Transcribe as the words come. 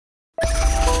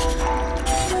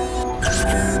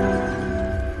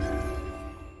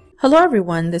Hello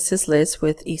everyone, this is Liz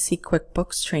with EC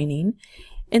QuickBooks Training.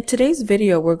 In today's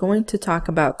video, we're going to talk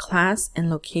about class and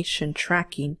location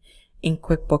tracking in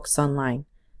QuickBooks Online.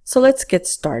 So let's get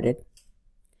started.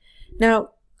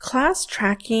 Now, class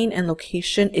tracking and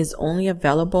location is only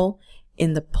available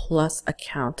in the Plus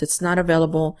account. It's not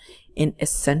available in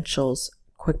Essentials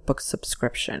QuickBooks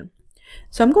subscription.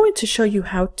 So I'm going to show you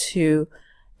how to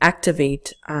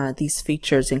activate these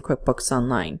features in QuickBooks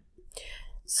Online.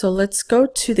 So let's go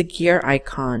to the gear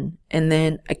icon and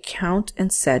then Account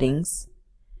and Settings.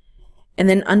 And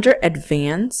then under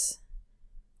Advanced,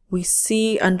 we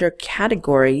see under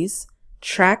Categories,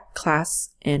 Track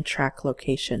Class and Track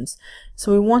Locations.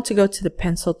 So we want to go to the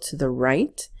pencil to the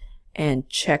right and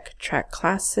check Track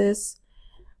Classes.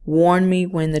 Warn me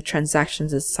when the transaction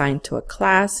is assigned to a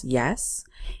class, yes.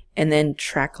 And then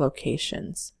Track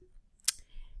Locations.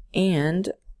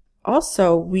 And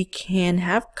also we can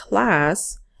have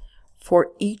class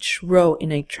for each row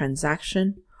in a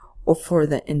transaction or for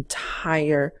the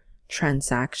entire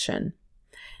transaction.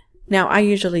 Now I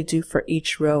usually do for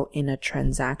each row in a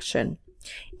transaction.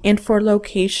 And for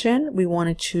location, we want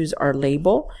to choose our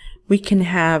label. We can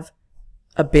have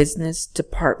a business,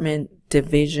 department,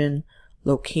 division,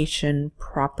 location,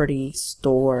 property,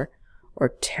 store, or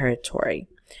territory.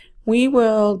 We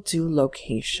will do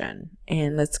location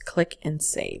and let's click and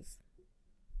save.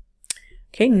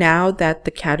 Okay, now that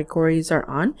the categories are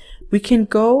on, we can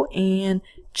go and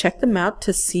check them out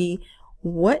to see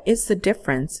what is the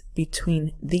difference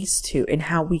between these two and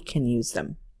how we can use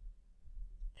them.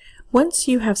 Once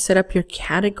you have set up your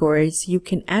categories, you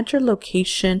can add your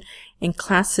location and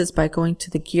classes by going to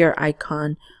the gear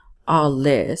icon, All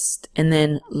List, and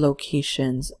then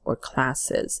Locations or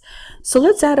Classes. So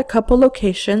let's add a couple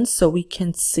locations so we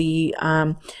can see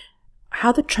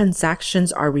how the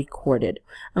transactions are recorded.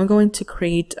 I'm going to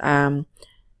create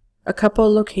a couple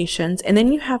of locations, and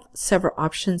then you have several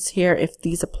options here. If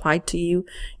these apply to you,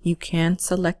 you can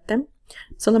select them.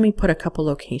 So let me put a couple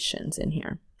locations in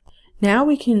here. Now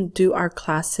we can do our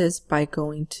classes by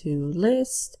going to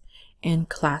List and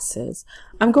Classes.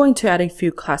 I'm going to add a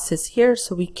few classes here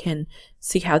so we can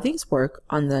see how these work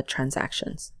on the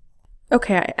transactions.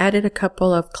 Okay, I added a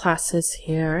couple of classes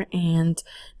here, and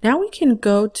now we can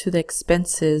go to the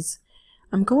expenses.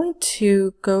 I'm going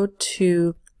to go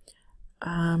to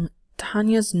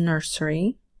Tanya's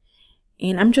Nursery,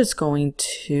 and I'm just going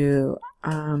to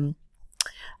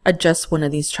adjust one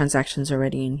of these transactions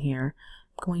already in here.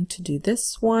 I'm going to do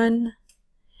this one.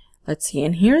 Let's see,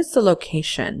 and here's the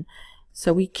location.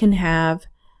 So we can have,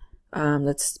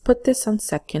 let's put this on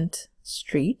 2nd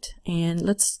Street, and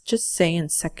let's just say in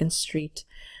 2nd Street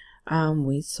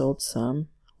we sold some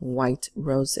white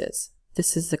roses.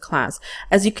 This is the class.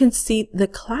 As you can see, the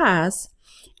class,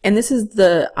 and this is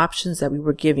the options that we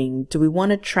were giving. Do we want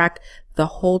to track the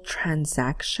whole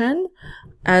transaction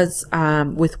as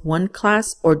with one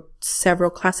class or several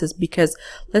classes? Because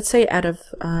let's say out of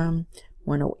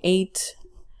 108,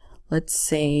 let's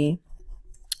say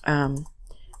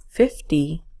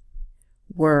 50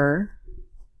 were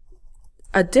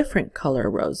a different color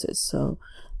roses. So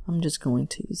I'm just going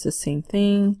to use the same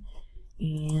thing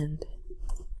and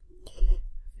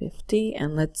 50,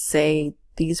 and let's say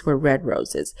these were red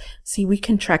roses. See, we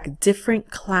can track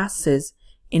different classes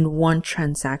in one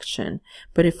transaction,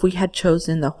 but if we had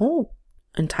chosen the whole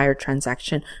entire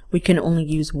transaction, we can only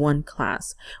use one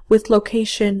class. With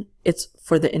location, it's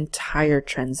for the entire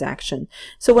transaction.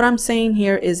 So what I'm saying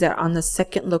here is that on the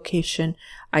 2nd location,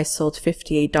 I sold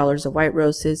 $58 of white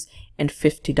roses and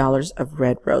 $50 of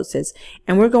red roses.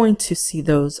 And we're going to see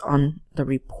those on the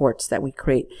reports that we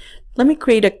create. Let me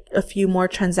create a few more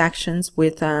transactions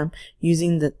with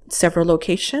using the several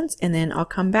locations, and then I'll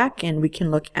come back and we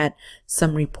can look at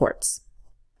some reports.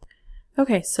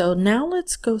 Okay, so now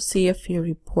let's go see a few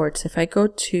reports. If I go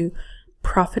to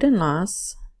Profit and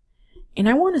Loss, and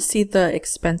I want to see the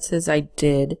expenses I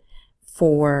did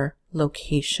for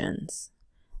locations.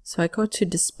 So I go to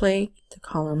Display the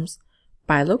columns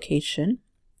by location.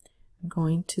 I'm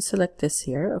going to select this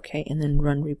here, okay, and then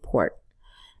Run Report.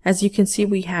 As you can see,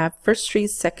 we have 1st Street,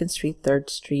 2nd Street, 3rd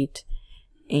Street,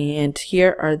 and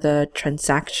here are the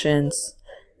transactions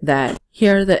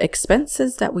here are the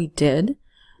expenses that we did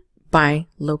by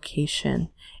location.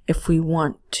 If we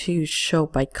want to show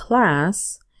by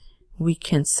class, we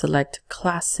can select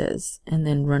Classes and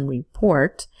then Run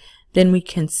Report. Then we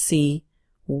can see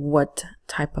what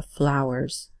type of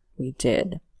flowers we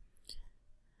did.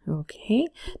 Okay,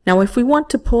 now if we want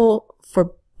to pull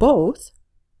for both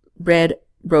red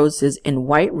roses and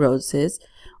white roses,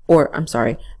 or I'm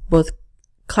sorry, both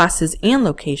classes and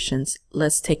locations,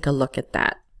 let's take a look at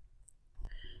that.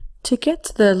 To get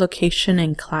to the location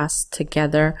and class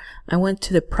together, I went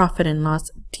to the profit and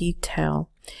loss detail.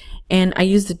 And I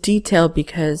use the detail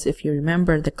because if you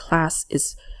remember, the class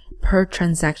is per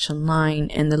transaction line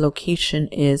and the location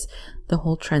is the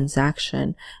whole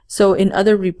transaction. So in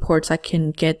other reports, I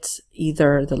can get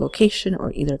either the location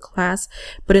or either class,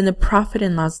 but in the profit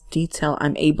and loss detail,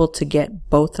 I'm able to get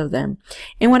both of them.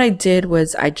 And what I did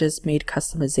was I just made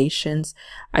customizations.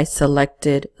 I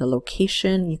selected the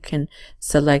location. You can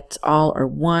select all or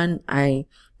one.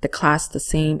 The class the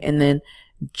same, and then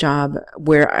job,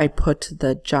 where I put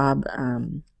the job,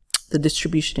 the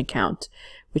distribution account,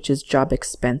 which is job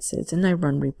expenses, and I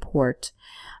run report.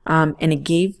 And it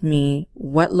gave me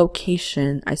what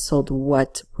location I sold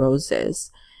what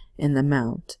roses in the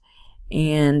amount.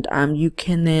 And you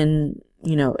can then,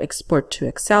 export to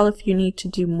Excel if you need to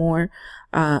do more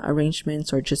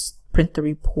arrangements, or just print the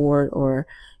report, or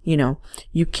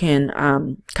you can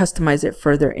customize it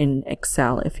further in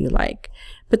Excel if you like.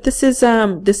 But this is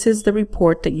the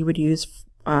report that you would use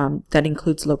that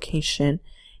includes location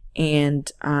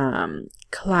and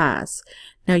class.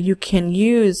 Now you can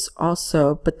use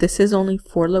also, but this is only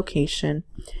for location.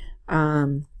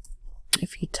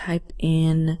 If you type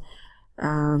in,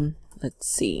 let's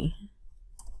see,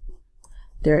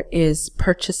 there is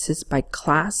purchases by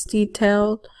class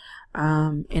detailed,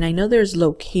 and I know there's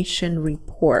location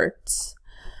reports,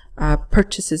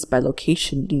 purchases by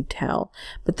location detail,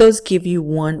 but those give you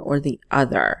one or the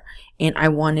other, and I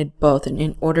wanted both, and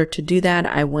in order to do that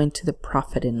I went to the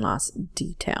profit and loss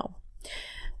detail.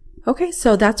 Okay,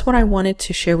 so that's what I wanted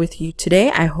to share with you today.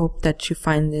 I hope that you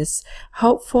find this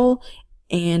helpful,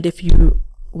 and if you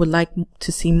would like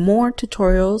to see more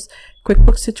tutorials,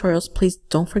 QuickBooks tutorials, please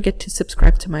don't forget to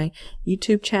subscribe to my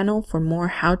YouTube channel for more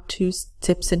how-to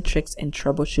tips and tricks and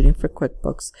troubleshooting for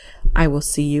QuickBooks. I will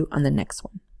see you on the next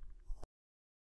one.